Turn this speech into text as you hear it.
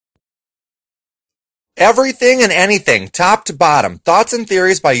Everything and anything, top to bottom. Thoughts and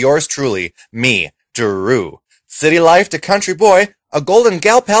theories by yours truly, me, Drew. City life to country boy, a golden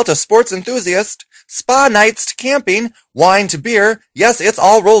gal pal to sports enthusiast, spa nights to camping, wine to beer. Yes, it's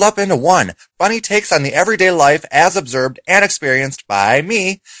all rolled up into one. Funny takes on the everyday life as observed and experienced by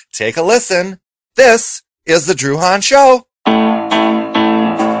me. Take a listen. This is The Drew Hahn Show.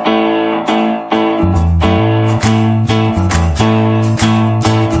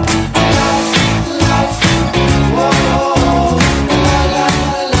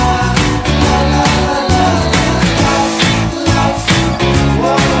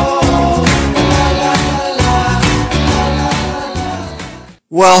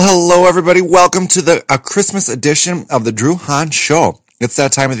 Well, hello everybody. Welcome to a Christmas edition of the Drew Hahn Show. It's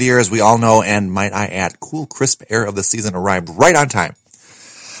that time of the year, as we all know, and might I add, cool, crisp air of the season arrived right on time.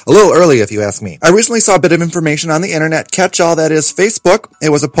 A little early, if you ask me. I recently saw a bit of information on the internet, catch-all that is Facebook. It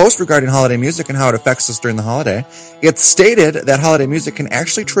was a post regarding holiday music and how it affects us during the holiday. It stated that holiday music can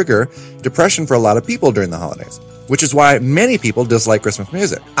actually trigger depression for a lot of people during the holidays, which is why many people dislike Christmas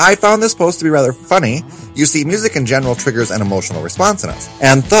music. I found this post to be rather funny. You see, music in general triggers an emotional response in us,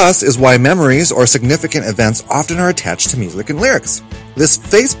 and thus is why memories or significant events often are attached to music and lyrics. This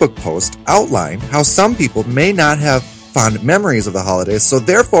Facebook post outlined how some people may not have fond memories of the holidays, so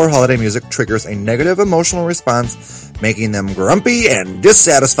therefore holiday music triggers a negative emotional response, making them grumpy and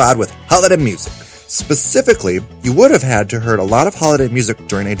dissatisfied with holiday music. Specifically, you would have had to heard a lot of holiday music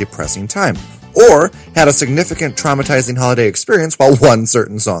during a depressing time, or had a significant traumatizing holiday experience while one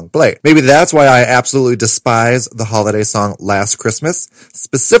certain song played. Maybe that's why I absolutely despise the holiday song Last Christmas,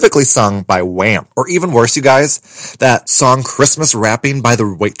 specifically sung by Wham! Or even worse, you guys, that song Christmas Rapping by the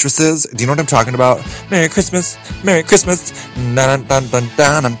Waitresses. Do you know what I'm talking about? Merry Christmas, Merry Christmas, dun dun dun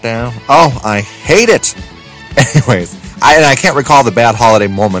dun dun dun. Oh, I hate it. Anyways, I can't recall the bad holiday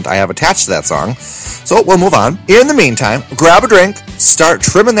moment I have attached to that song, so we'll move on. In the meantime, grab a drink, start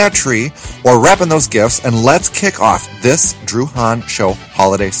trimming that tree, or wrapping those gifts, and let's kick off this Drew Hahn Show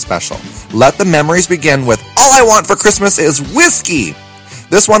holiday special. Let the memories begin with All I Want for Christmas is Whiskey.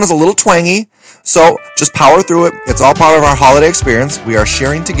 This one is a little twangy, so just power through it. It's all part of our holiday experience we are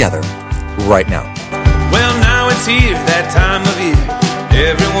sharing together right now. Well, now it's here, that time of year.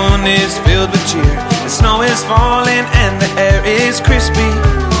 Everyone is filled with cheer. The snow is falling and the air is crispy.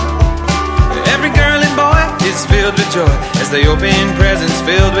 Every girl and boy is filled with joy as they open presents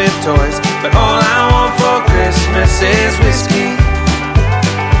filled with toys. But all I want for Christmas is whiskey.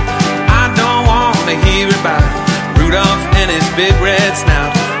 I don't want to hear about Rudolph and his big red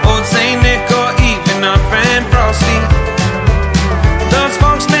snout, old Saint Nick or even our friend Frosty. Those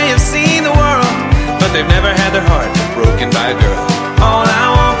folks may have seen the world, but they've never had their heart broken by a girl. All I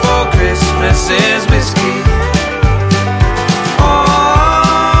want for Christmas is whiskey. All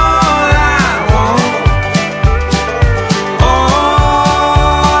I want,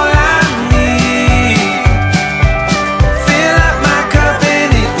 all I need. Fill up my cup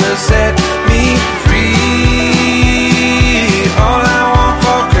and it will set me free. All I want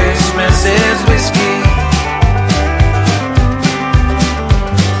for Christmas is whiskey.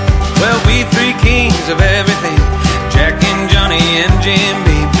 Well, we three kings of everything, Jack and Johnny and Jim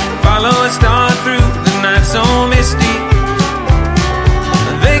Beam, follow a star through the night so misty.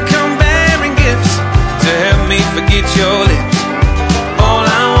 They come bearing gifts to help me forget your lips. All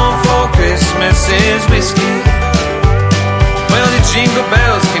I want for Christmas is whiskey. Well, the jingle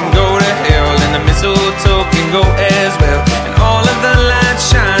bells can go to hell and the mistletoe can go as well, and all of the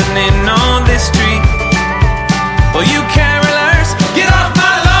lights shining on this tree. Well, you carolers, get off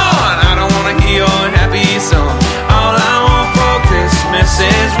my lawn. I don't want to hear your happy song. All I want for Christmas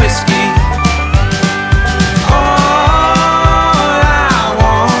is whiskey. All I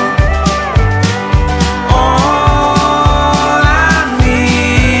want, all I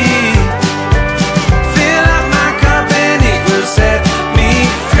need. Fill up my cup and it will set me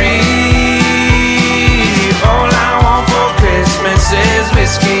free. All I want for Christmas is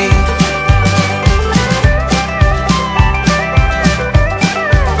whiskey.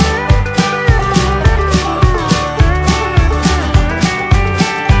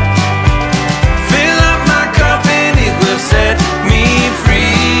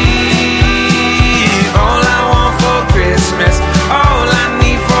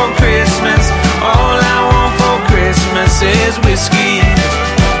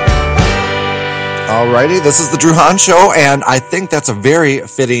 Alrighty, this is the Drew Hahn Show, and I think that's a very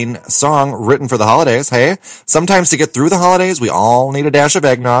fitting song written for the holidays. Hey, sometimes to get through the holidays, we all need a dash of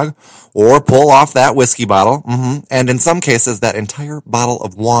eggnog, or pull off that whiskey bottle, and in some cases, that entire bottle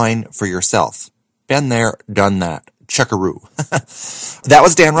of wine for yourself. Been there, done that. Checkaroo. That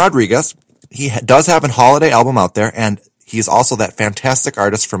was Dan Rodriguez. he does have a holiday album out there, and he's also that fantastic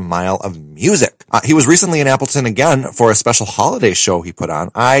artist from Mile of Music. He was recently in Appleton again for a special holiday show he put on.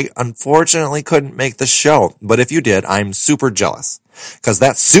 I unfortunately couldn't make the show, but if you did, I'm super jealous, because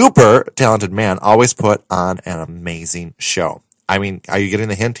that super talented man always put on an amazing show. I mean, are you getting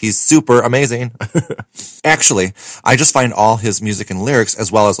the hint? He's super amazing. Actually, I just find all his music and lyrics, as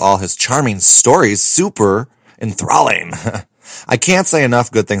well as all his charming stories, super enthralling. I can't say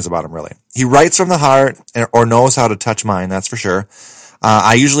enough good things about him, really. He writes from the heart, or knows how to touch mine, that's for sure.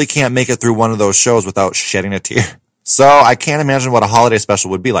 I usually can't make it through one of those shows without shedding a tear. So I can't imagine what a holiday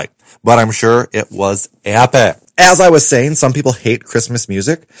special would be like, but I'm sure it was epic. As I was saying, some people hate Christmas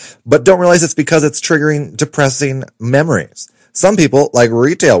music, but don't realize it's because it's triggering depressing memories. Some people, like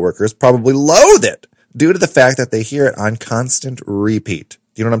retail workers, probably loathe it due to the fact that they hear it on constant repeat.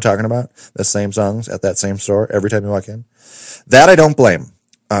 Do you know what I'm talking about? The same songs at that same store every time you walk in. That I don't blame.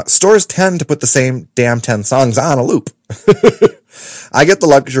 Stores tend to put the same damn 10 songs on a loop. I get the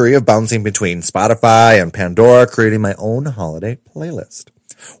luxury of bouncing between Spotify and Pandora, creating my own holiday playlist.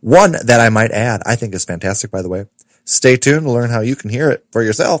 One that I might add, I think is fantastic, by the way. Stay tuned to learn how you can hear it for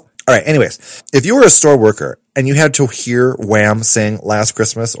yourself. All right, anyways, if you were a store worker and you had to hear Wham sing Last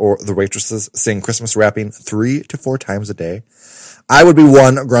Christmas or the waitresses sing Christmas wrapping 3 to 4 times a day, I would be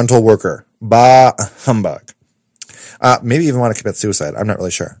one gruntle worker. Bah humbug. Maybe even want to commit suicide. I'm not really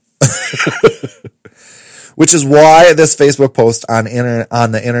sure. Which is why this Facebook post on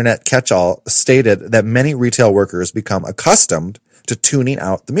the internet catch-all stated that many retail workers become accustomed to tuning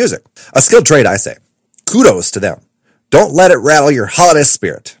out the music. A skilled trade, I say. Kudos to them. Don't let it rattle your holiday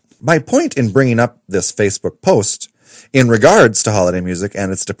spirit. My point in bringing up this Facebook post in regards to holiday music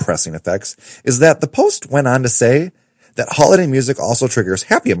and its depressing effects is that the post went on to say that holiday music also triggers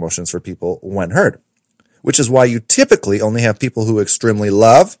happy emotions for people when heard, which is why you typically only have people who extremely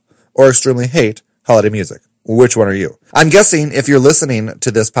love or extremely hate holiday music. Which one are you? I'm guessing if you're listening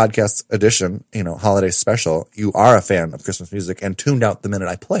to this podcast edition, holiday special, you are a fan of Christmas music and tuned out the minute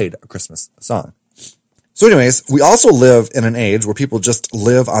I played a Christmas song. So anyways, we also live in an age where people just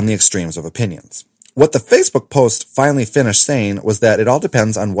live on the extremes of opinions. What the Facebook post finally finished saying was that it all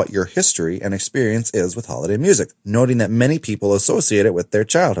depends on what your history and experience is with holiday music, noting that many people associate it with their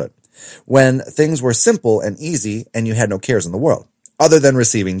childhood, when things were simple and easy and you had no cares in the world, other than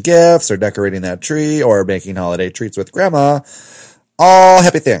receiving gifts or decorating that tree or making holiday treats with grandma. All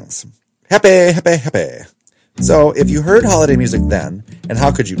happy things. Happy, happy, happy. So if you heard holiday music then, and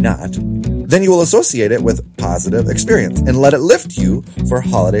how could you not, then you will associate it with positive experience and let it lift you for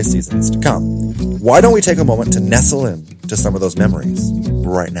holiday seasons to come. Why don't we take a moment to nestle in to some of those memories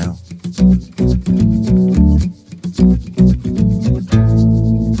right now?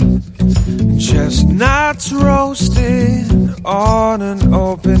 Chestnuts roasting on an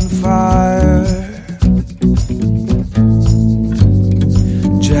open fire,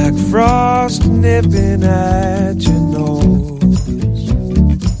 Jack Frost nipping at your nose,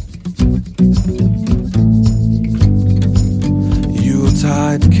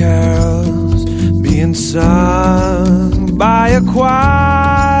 Yuletide carols being sung by a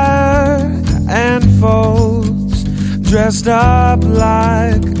choir, and folks dressed up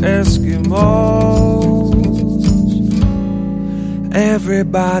like Eskimos.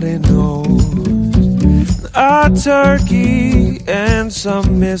 Everybody knows a turkey and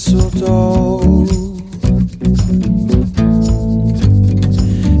some mistletoe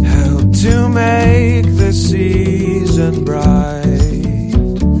help to make the season bright.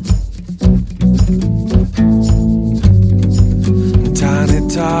 Tiny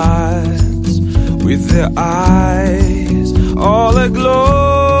tots with their eyes all aglow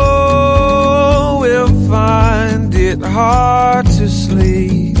will find it hard to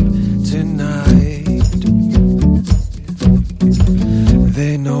sleep tonight.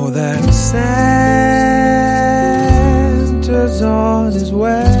 They know that Santa's on his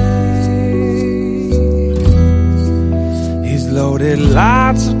way. He's loaded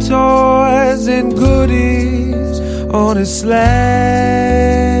lots of toys and goodies on his sleigh,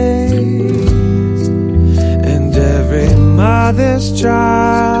 and every mother's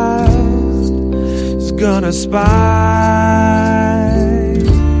child is gonna spy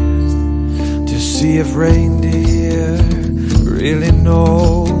to see if reindeer really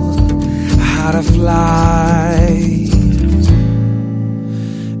know how to fly.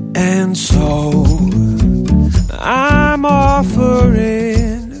 And so I'm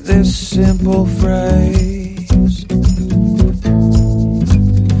offering this simple phrase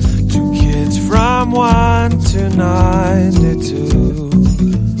to kids from 1 to 92.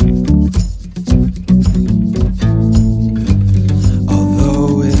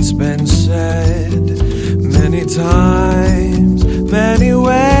 Although it's been said Many times, many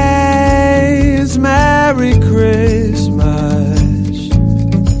ways, Merry Christmas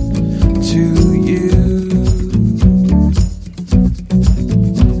to you.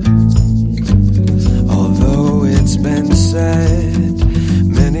 Although it's been said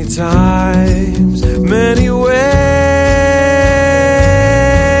many times, many ways,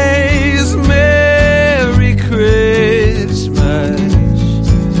 Merry Christmas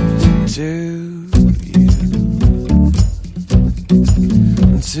to you.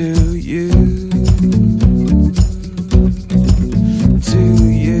 To you, to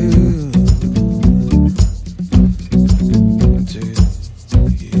you, to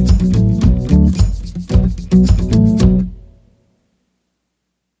you.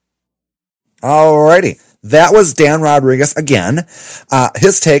 Alrighty. That was Dan Rodriguez again.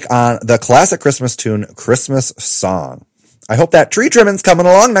 His take on the classic Christmas tune, Christmas Song. I hope that tree trimming's coming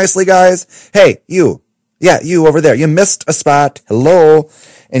along nicely, guys. Hey, you. Yeah, you over there. You missed a spot. Hello.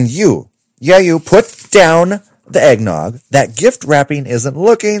 And you. Yeah, you put down the eggnog. That gift wrapping isn't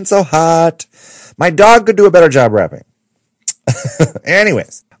looking so hot. My dog could do a better job wrapping.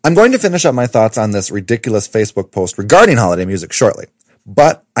 Anyways, I'm going to finish up my thoughts on this ridiculous Facebook post regarding holiday music shortly.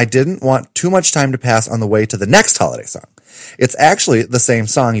 But I didn't want too much time to pass on the way to the next holiday song. It's actually the same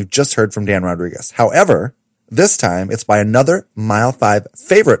song you just heard from Dan Rodriguez. However, this time it's by another Mile 5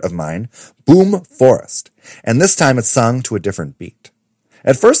 favorite of mine, Boom Forest. And this time it's sung to a different beat.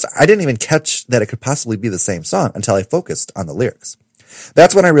 At first, I didn't even catch that it could possibly be the same song until I focused on the lyrics.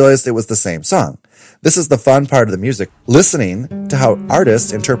 That's when I realized it was the same song. This is the fun part of the music, listening to how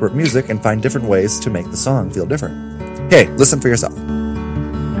artists interpret music and find different ways to make the song feel different. Hey, listen for yourself.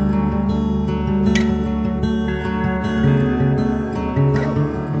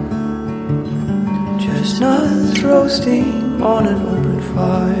 Chestnuts roasting on an open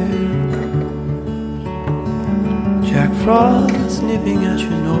fire, Jack Frost nipping at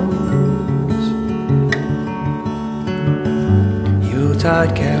your nose,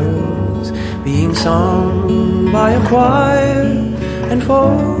 Yuletide carols being sung by a choir, and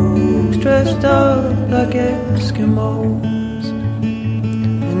folks dressed up like Eskimos.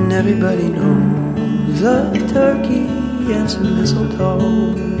 And everybody knows a turkey and some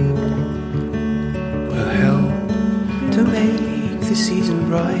mistletoe will help to make the season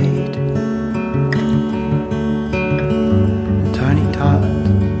bright. Tiny tots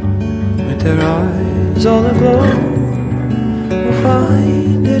with their eyes all aglow will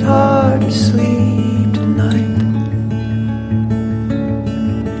find it hard to sleep tonight,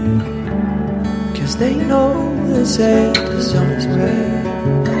 'cause they know that Santa's on his way,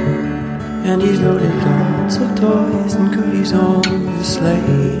 and he's loaded lots of toys and goodies on the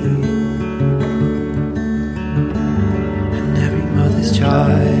sleigh. And every mother's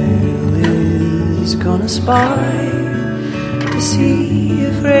child is gonna spy to see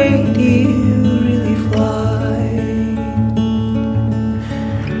if reindeer really fly.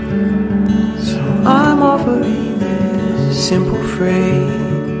 So I'm offering this simple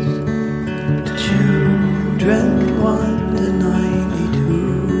phrase to children 1 to 92.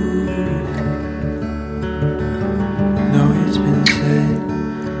 Though it's been said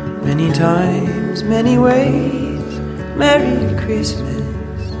many times, many ways, Merry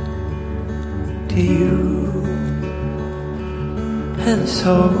Christmas to you. And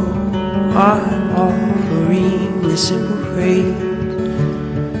so I'm offering this simple phrase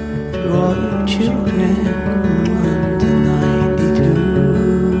to all you children 1 to 92.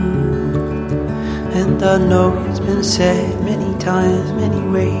 And I know it's been said many times, many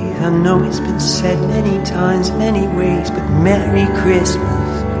ways. I know it's been said many times, many ways. But Merry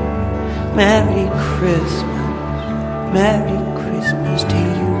Christmas, Merry Christmas, Merry Christmas to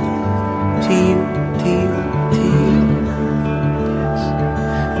you, to you, to you, to you.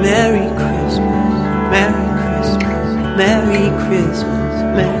 Merry Christmas, Merry Christmas, Merry Christmas,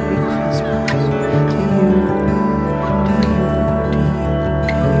 Merry Christmas to you, to you, to you, to you,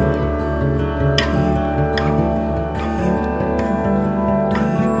 to you, to you, to you,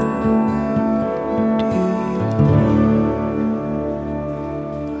 to you.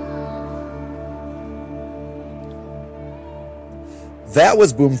 That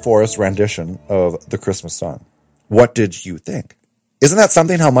was Boom Forest's rendition of the Christmas song. What did you think? Isn't that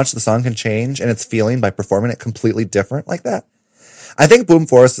something, how much the song can change and its feeling by performing it completely different like that? I think Boom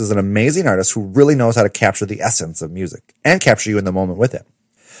Forest is an amazing artist who really knows how to capture the essence of music and capture you in the moment with it,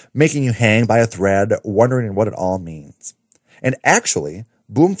 making you hang by a thread, wondering what it all means. And actually,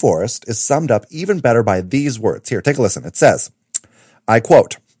 Boom Forest is summed up even better by these words. Here, take a listen. It says, I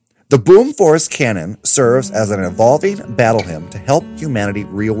quote, "The Boom Forest canon serves as an evolving battle hymn to help humanity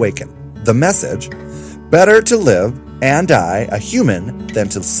reawaken. The message, Better to live and die a human than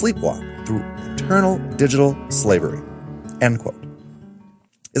to sleepwalk through eternal digital slavery. End quote.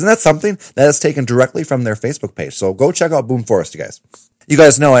 Isn't that something that is taken directly from their Facebook page? So go check out Boom Forest, you guys. You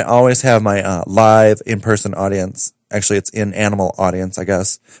guys know I always have my live in-person audience. Actually, it's in animal audience, I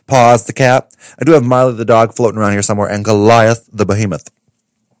guess. Paws the cat. I do have Miley the dog floating around here somewhere, and Goliath the behemoth.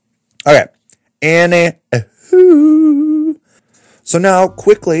 Okay. Anywho. So now,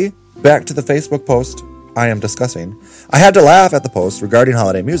 quickly, back to the Facebook post I am discussing. I had to laugh at the post regarding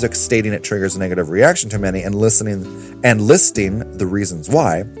holiday music, stating it triggers a negative reaction to many and listing the reasons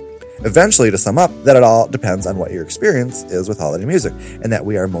why. Eventually, to sum up, that it all depends on what your experience is with holiday music, and that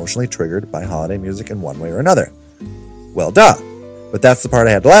we are emotionally triggered by holiday music in one way or another. Well, duh. But that's the part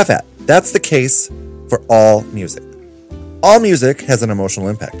I had to laugh at. That's the case for all music. All music has an emotional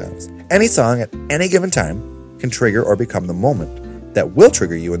impact on us. Any song at any given time can trigger or become the moment that will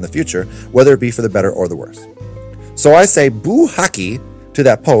trigger you in the future, whether it be for the better or the worse. So I say boo hockey to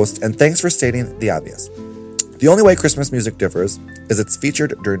that post, and thanks for stating the obvious. The only way Christmas music differs is it's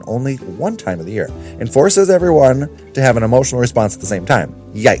featured during only one time of the year and forces everyone to have an emotional response at the same time.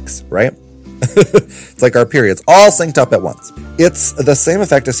 Yikes, right? It's like our periods all synced up at once. It's the same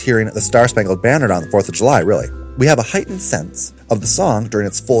effect as hearing the Star-Spangled Banner on the 4th of July, really. We have a heightened sense of the song during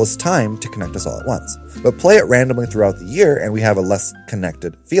its fullest time to connect us all at once. But play it randomly throughout the year and we have a less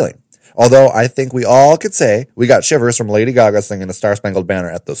connected feeling. Although I think we all could say we got shivers from Lady Gaga singing the Star-Spangled Banner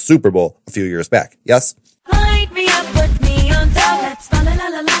at the Super Bowl a few years back. Yes? Light me up, put me on top. Let's fa la la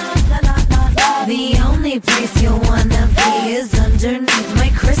la la la la la. The only place you'll wanna be is underneath my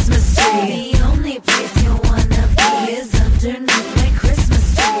Christmas tree. The only place you'll wanna be is underneath my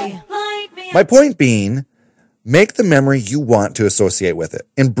Christmas tree. Light me up. My point being, make the memory you want to associate with it.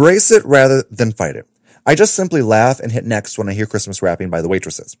 Embrace it rather than fight it. I just simply laugh and hit next when I hear Christmas rapping by the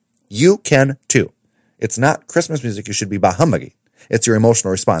waitresses. You can too. It's not Christmas music you should be bah humbuggy. It's your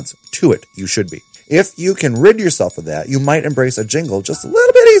emotional response to it you should be. If you can rid yourself of that, you might embrace a jingle just a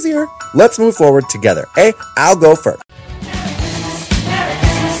little bit easier. Let's move forward together. Hey, I'll go first.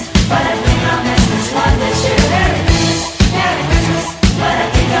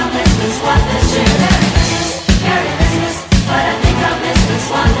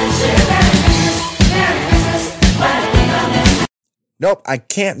 Nope, I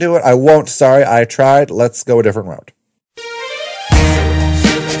can't do it. I won't. Sorry, I tried. Let's go a different route.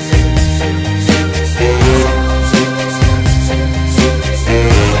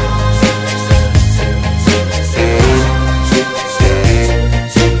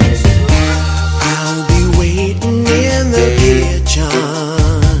 I'll be waiting in the kitchen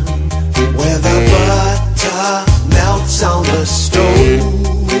where the butter melts on the stove.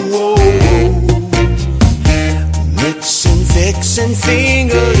 Mixing, fixing,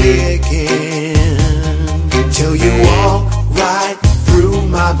 finger licking till you walk right through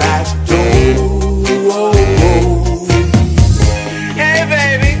my back door. Hey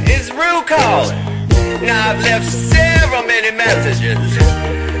baby, it's Rue calling. Now I've left several many messages,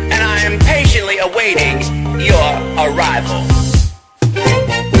 and I am patiently awaiting your arrival.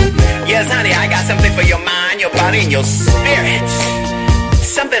 Yes, honey, I got something for your mind, your body, and your spirit.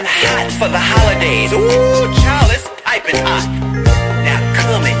 Something hot for the holidays. Ooh, child, it's piping hot. Now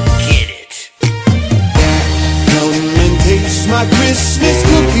come and get it. Come and taste my Christmas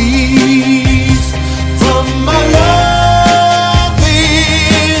cookies from my loving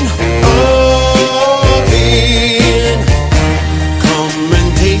oven. Come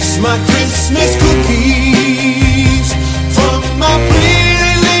and taste my Christmas cookies from my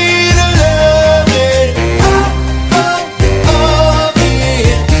pretty little loving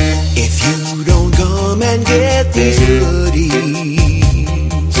oven. If you don't come and get these goodies,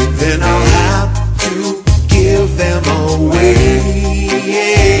 then I'll have to give them away.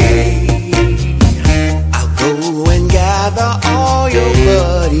 I'll go and gather all your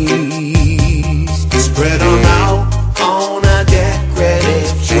buddies, spread them out on a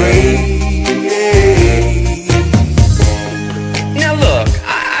decorative tray. Now look,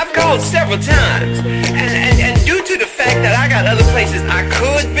 I've called several times, and due to the fact that I got other places I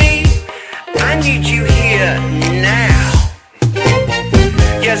could be, I need you here now.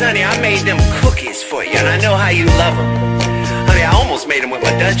 Yes, honey, I made them cookies for you, and I know how you love them. Honey, I almost made them with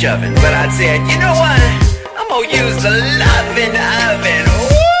my Dutch oven, but I said, you know what? I'm gonna use the loving oven.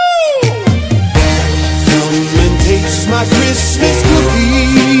 Woo! Come and taste my Christmas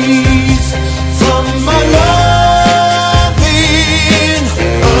cookies from my loving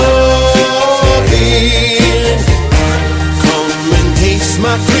oven. Come and taste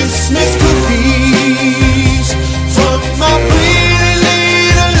my Christmas cookies from my pretty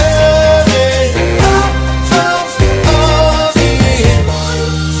little loving oven.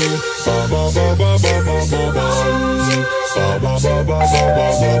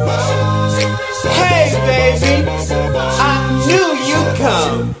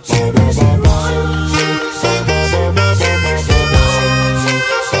 come.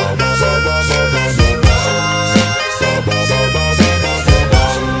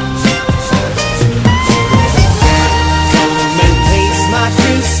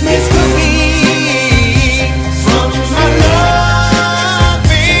 Christmas cookie from my loving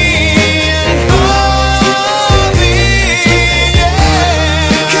hubby, yeah.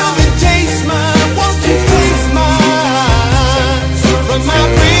 Come and taste mine, won't you taste mine? From my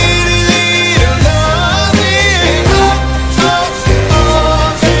pretty little loving,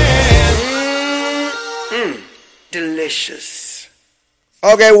 Delicious.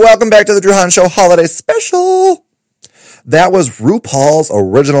 Okay, welcome back to the Drew Hahn Show Holiday Special. That was RuPaul's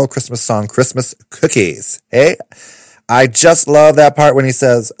original Christmas song, Christmas Cookies. Hey, I just love that part when he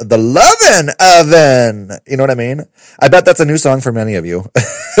says, the lovin' oven. You know what I mean? I bet that's a new song for many of you.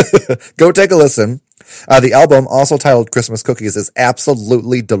 Go take a listen. The album, also titled Christmas Cookies, is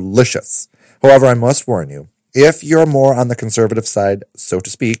absolutely delicious. However, I must warn you, if you're more on the conservative side, so to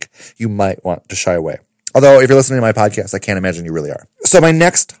speak, you might want to shy away. Although, if you're listening to my podcast, I can't imagine you really are. So my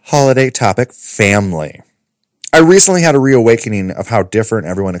next holiday topic, family. I recently had a reawakening of how different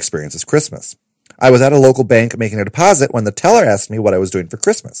everyone experiences Christmas. I was at a local bank making a deposit when the teller asked me what I was doing for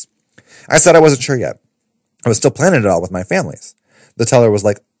Christmas. I said I wasn't sure yet. I was still planning it all with my families. The teller was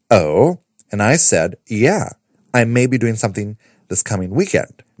like, oh, and I said, yeah, I may be doing something this coming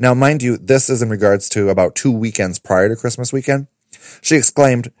weekend. Now, mind you, this is in regards to about 2 weekends prior to Christmas weekend. She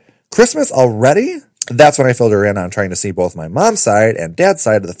exclaimed, Christmas already? That's when I filled her in on trying to see both my mom's side and dad's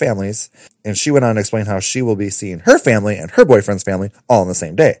side of the families, and she went on to explain how she will be seeing her family and her boyfriend's family all on the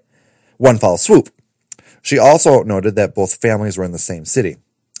same day. One foul swoop. She also noted that both families were in the same city.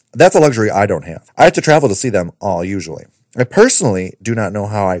 That's a luxury I don't have. I have to travel to see them all usually. I personally do not know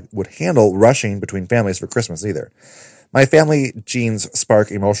how I would handle rushing between families for Christmas either. My family genes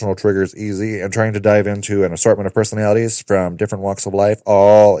spark emotional triggers easy, and trying to dive into an assortment of personalities from different walks of life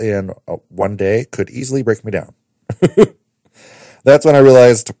all in one day could easily break me down. That's when I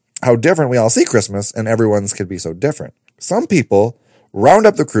realized how different we all see Christmas, and everyone's could be so different. Some people round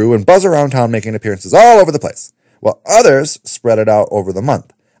up the crew and buzz around town making appearances all over the place, while others spread it out over the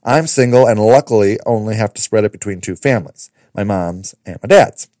month. I'm single and luckily only have to spread it between 2 families, my mom's and my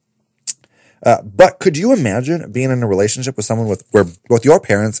dad's. But could you imagine being in a relationship with someone where both your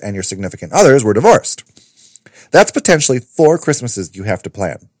parents and your significant others were divorced? That's potentially 4 Christmases you have to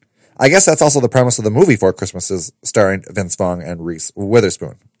plan. I guess that's also the premise of the movie 4 Christmases, starring Vince Vaughn and Reese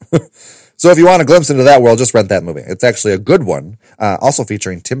Witherspoon. So if you want a glimpse into that world, just rent that movie. It's actually a good one, also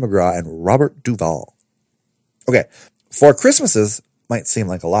featuring Tim McGraw and Robert Duvall. Okay, 4 Christmases might seem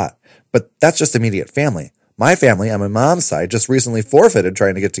like a lot, but that's just immediate family. My family on my mom's side just recently forfeited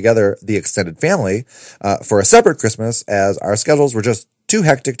trying to get together the extended family for a separate Christmas, as our schedules were just too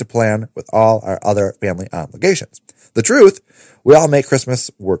hectic to plan with all our other family obligations. The truth, we all make Christmas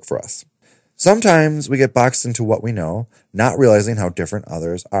work for us. Sometimes we get boxed into what we know, not realizing how different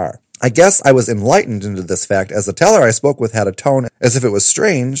others are. I guess I was enlightened into this fact as the teller I spoke with had a tone as if it was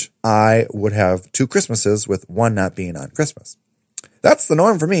strange I would have 2 Christmases with one not being on Christmas. That's the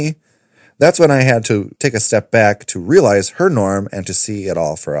norm for me. That's when I had to take a step back to realize her norm and to see it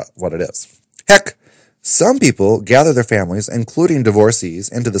all for what it is. Heck, some people gather their families, including divorcees,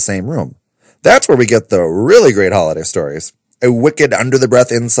 into the same room. That's where we get the really great holiday stories. A wicked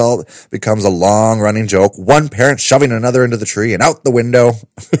under-the-breath insult becomes a long-running joke, one parent shoving another into the tree and out the window.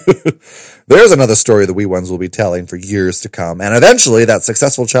 There's another story the wee ones will be telling for years to come, and eventually that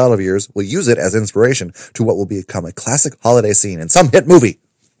successful child of yours will use it as inspiration to what will become a classic holiday scene in some hit movie.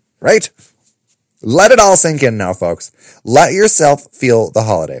 Right? Let it all sink in now, folks. Let yourself feel the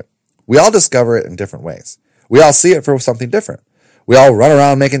holiday. We all discover it in different ways. We all see it for something different. We all run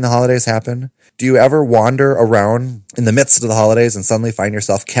around making the holidays happen. Do you ever wander around in the midst of the holidays and suddenly find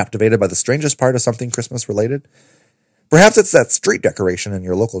yourself captivated by the strangest part of something Christmas related? Perhaps it's that street decoration in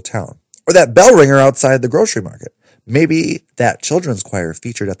your local town, or that bell ringer outside the grocery market. Maybe that children's choir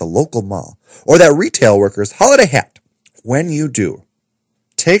featured at the local mall, or that retail worker's holiday hat. When you do,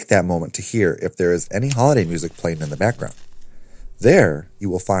 take that moment to hear if there is any holiday music playing in the background. There you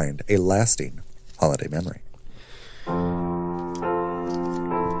will find a lasting holiday memory.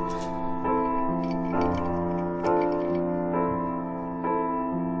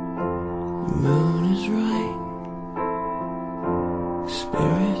 The moon is right,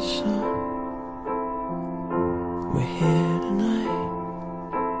 spirits up, we're here tonight,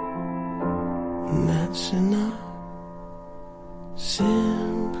 and that's enough.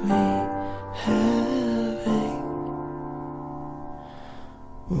 Simply having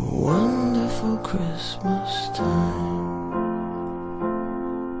a wonderful Christmas time.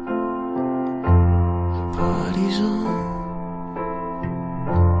 party's on,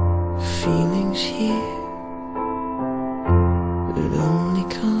 feelings here, it only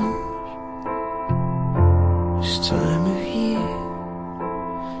comes this time of year.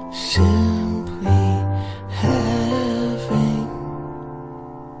 Simply having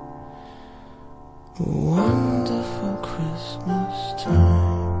a wonderful Christmas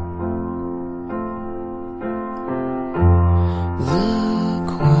time. The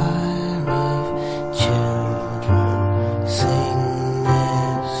choir of children sing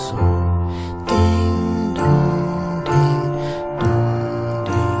their song. Ding dong, ding dong,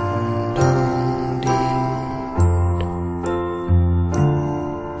 ding dong, ding.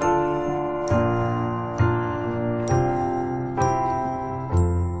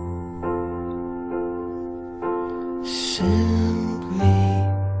 Simply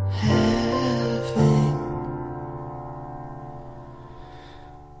having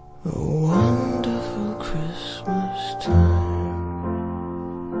a wonderful Christmas time.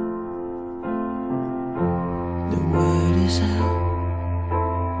 The word is out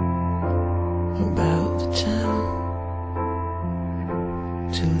about the town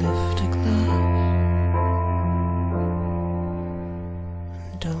to lift a glass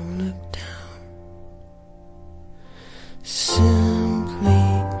and don't look down. Simply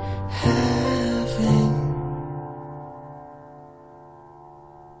having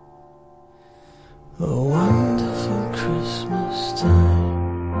a wonderful Christmas time.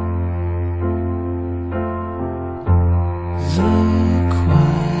 The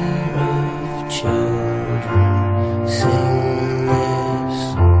choir of children sing their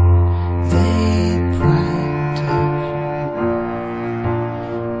song. They practice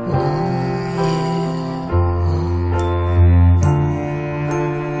all year long.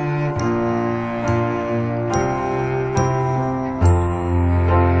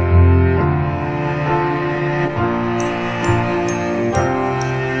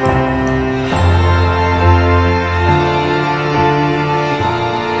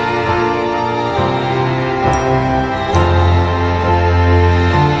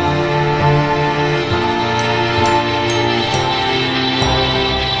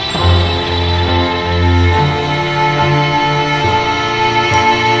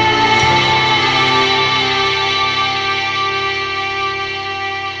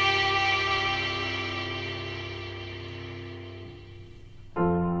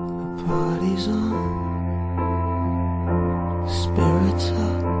 Party's on, spirits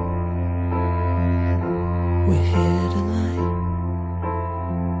up, we're here tonight,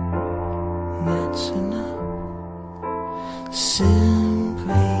 and that's enough.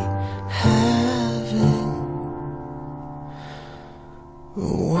 Simply having a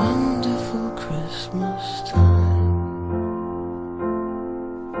wonderful Christmas time.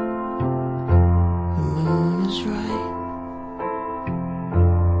 The moon is right,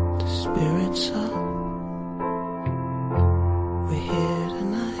 spirits up, we're here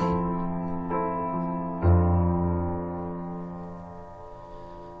tonight,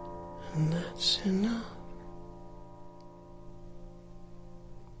 and that's enough.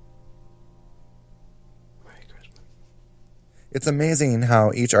 Merry Christmas. It's amazing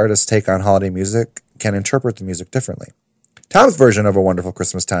how each artist's take on holiday music can interpret the music differently. Tom's version of A Wonderful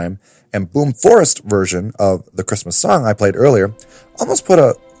Christmas Time and Boom Forest's version of the Christmas song I played earlier almost put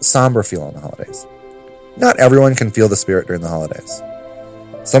a somber feel on the holidays. Not everyone can feel the spirit during the holidays.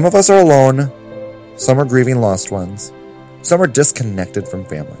 Some of us are alone, some are grieving lost ones, some are disconnected from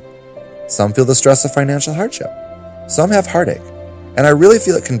family. Some feel the stress of financial hardship. Some have heartache, and I really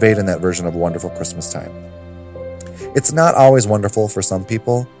feel it conveyed in that version of A Wonderful Christmas Time. It's not always wonderful for some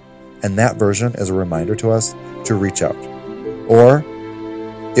people, and that version is a reminder to us to reach out. Or,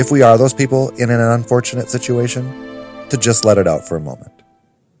 if we are those people in an unfortunate situation, to just let it out for a moment.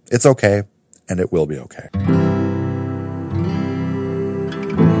 It's okay, and it will be okay.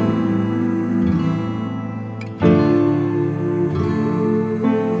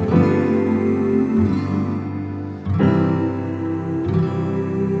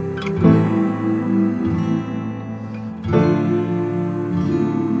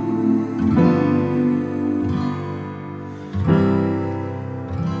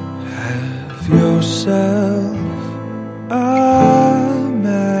 Have yourself a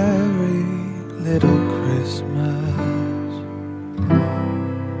merry little Christmas.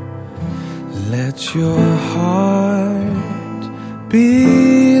 Let your heart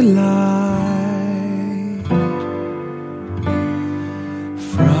be light.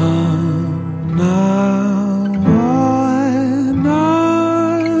 From now on,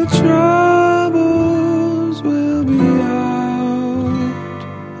 our troubles will be out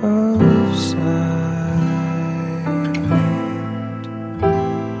of sight.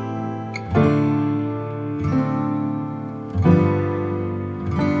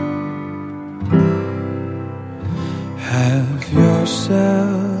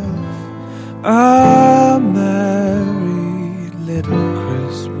 a merry little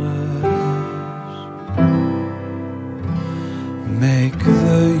Christmas. Make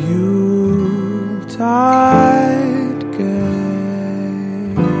the Yuletide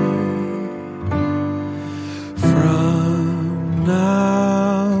gay. From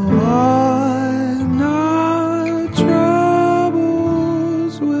now on, our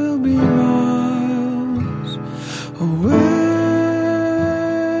troubles will be miles away.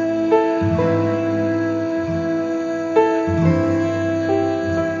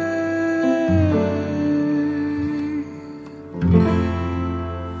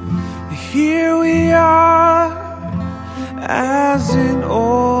 Here we are, as in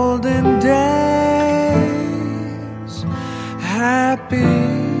olden days, happy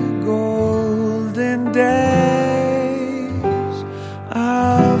golden days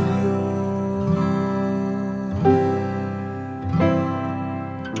of yore.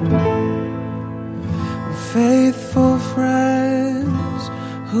 Faithful friends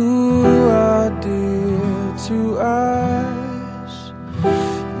who are dear to us,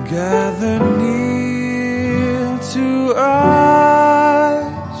 gather near to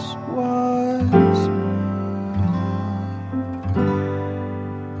us once more.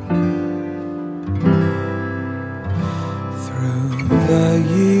 Through the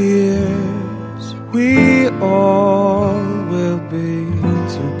years, we all will be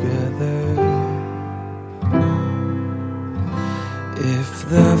together, if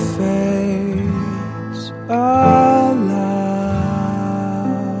the fates allow.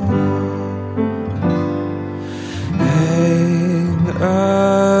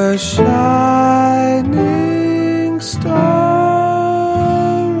 A shining star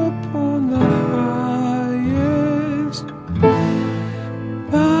upon the highest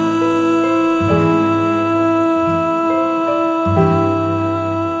bough,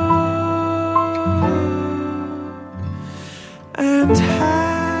 and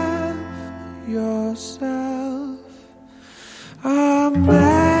have yourself a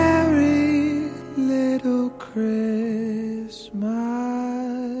merry little Christmas.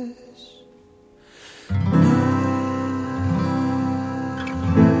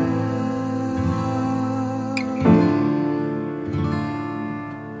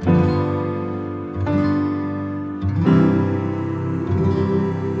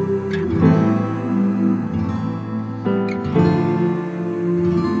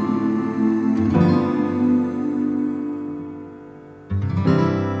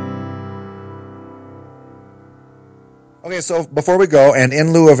 Okay, so before we go, and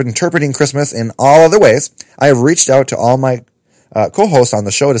in lieu of interpreting Christmas in all other ways, I have reached out to all my co-hosts on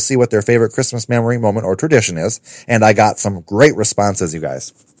the show to see what their favorite Christmas memory, moment, or tradition is, and I got some great responses, you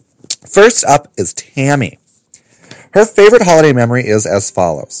guys. First up is Tammy. Her favorite holiday memory is as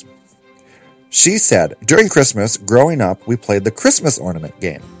follows. She said, during Christmas, growing up, we played the Christmas ornament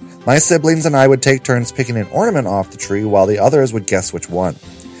game. My siblings and I would take turns picking an ornament off the tree while the others would guess which one.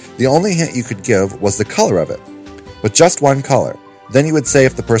 The only hint you could give was the color of it, with just one color. Then you would say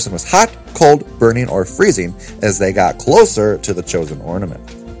if the person was hot, cold, burning, or freezing as they got closer to the chosen ornament.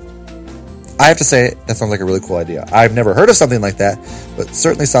 I have to say, that sounds like a really cool idea. I've never heard of something like that, but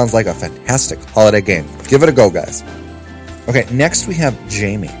certainly sounds like a fantastic holiday game. Give it a go, guys. Okay, next we have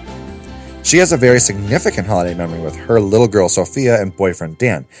Jamie. She has a very significant holiday memory with her little girl Sophia and boyfriend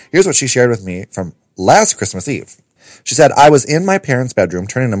Dan. Here's what she shared with me from last Christmas Eve. She said, I was in my parents' bedroom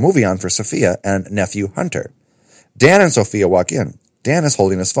turning a movie on for Sophia and nephew Hunter. Dan and Sophia walk in. Dan is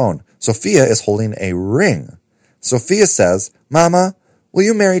holding his phone. Sophia is holding a ring. Sophia says, Mama, will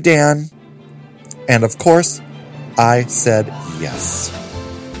you marry Dan? And of course, I said yes.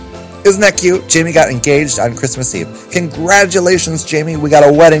 Isn't that cute? Jamie got engaged on Christmas Eve. Congratulations, Jamie. We got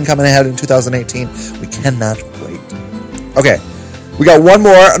a wedding coming ahead in 2018. We cannot wait. Okay, we got one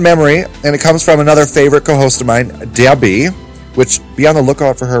more memory, and it comes from another favorite co-host of mine, Debbie, which, be on the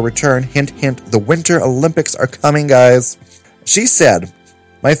lookout for her return. Hint, hint, the Winter Olympics are coming, guys. She said,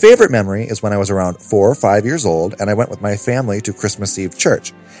 my favorite memory is when I was around 4 or 5 years old, and I went with my family to Christmas Eve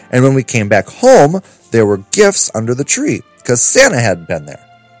church. And when we came back home, there were gifts under the tree, because Santa hadn't been there.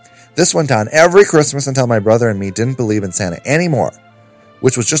 This went on every Christmas until my brother and me didn't believe in Santa anymore,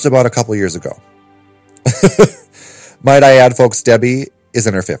 which was just about a couple years ago. Might I add, folks, Debbie is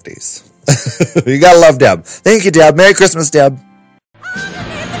in her 50s. You gotta love Deb. Thank you, Deb. Merry Christmas, Deb.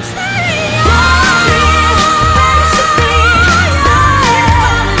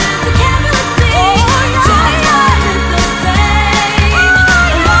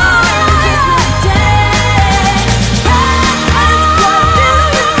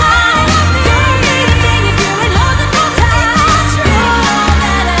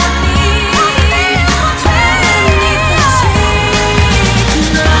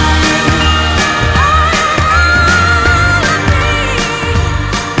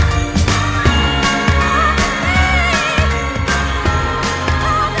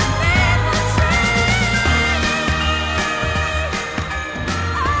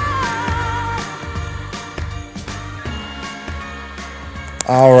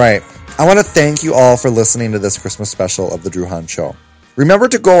 All right. I want to thank you all for listening to this Christmas special of The Drew Hahn Show. Remember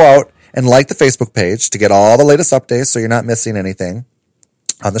to go out and like the Facebook page to get all the latest updates so you're not missing anything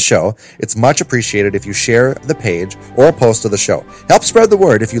on the show. It's much appreciated if you share the page or a post of the show. Help spread the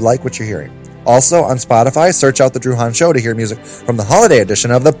word if you like what you're hearing. Also, on Spotify, search out The Drew Hahn Show to hear music from the holiday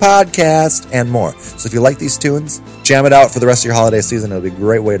edition of the podcast and more. So if you like these tunes, jam it out for the rest of your holiday season. It'll be a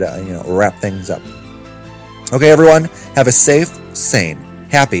great way to, wrap things up. Okay, everyone, have a safe, sane,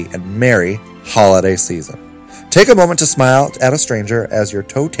 happy, and merry holiday season. Take a moment to smile at a stranger as you're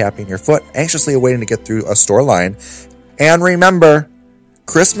toe-tapping your foot, anxiously awaiting to get through a store line. And remember,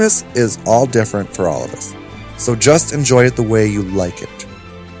 Christmas is all different for all of us. So just enjoy it the way you like it.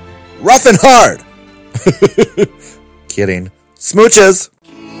 Rough and hard! Kidding. Smooches!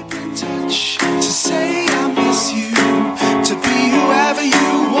 Keep in touch to say I miss you, to be whoever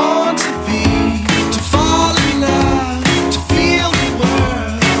you want to be, to fall in love, to feel the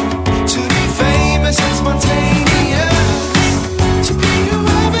world, to be famous and spontaneous, to be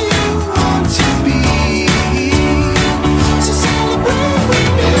whoever you want to be, to celebrate with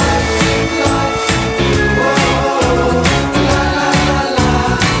me.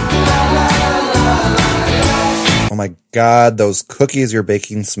 Oh my God, those cookies you're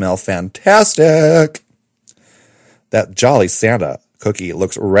baking smell fantastic. That Jolly Santa cookie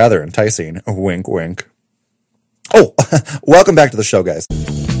looks rather enticing. Wink, wink. Oh, welcome back to the show, guys.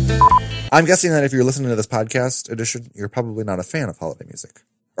 I'm guessing that if you're listening to this podcast edition, you're probably not a fan of holiday music.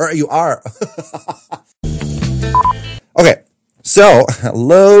 Or you are. Okay, so,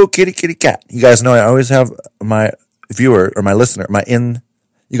 hello, kitty, kitty, cat. You guys know I always have my viewer, or my listener,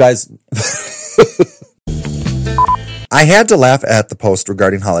 you guys... I had to laugh at the post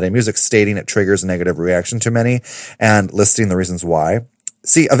regarding holiday music, stating it triggers a negative reaction to many, and listing the reasons why.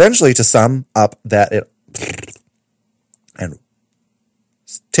 See, eventually, to sum up that it... And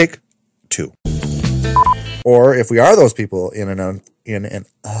take two. Or if we are those people in an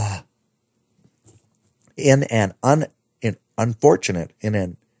unfortunate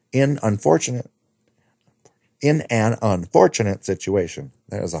situation.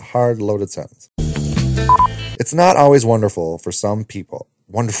 That is a hard loaded sentence. It's not always wonderful for some people.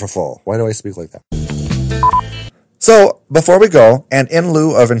 Wonderful. Why do I speak like that? So, before we go, and in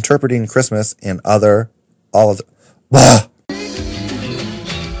lieu of interpreting Christmas in all of the...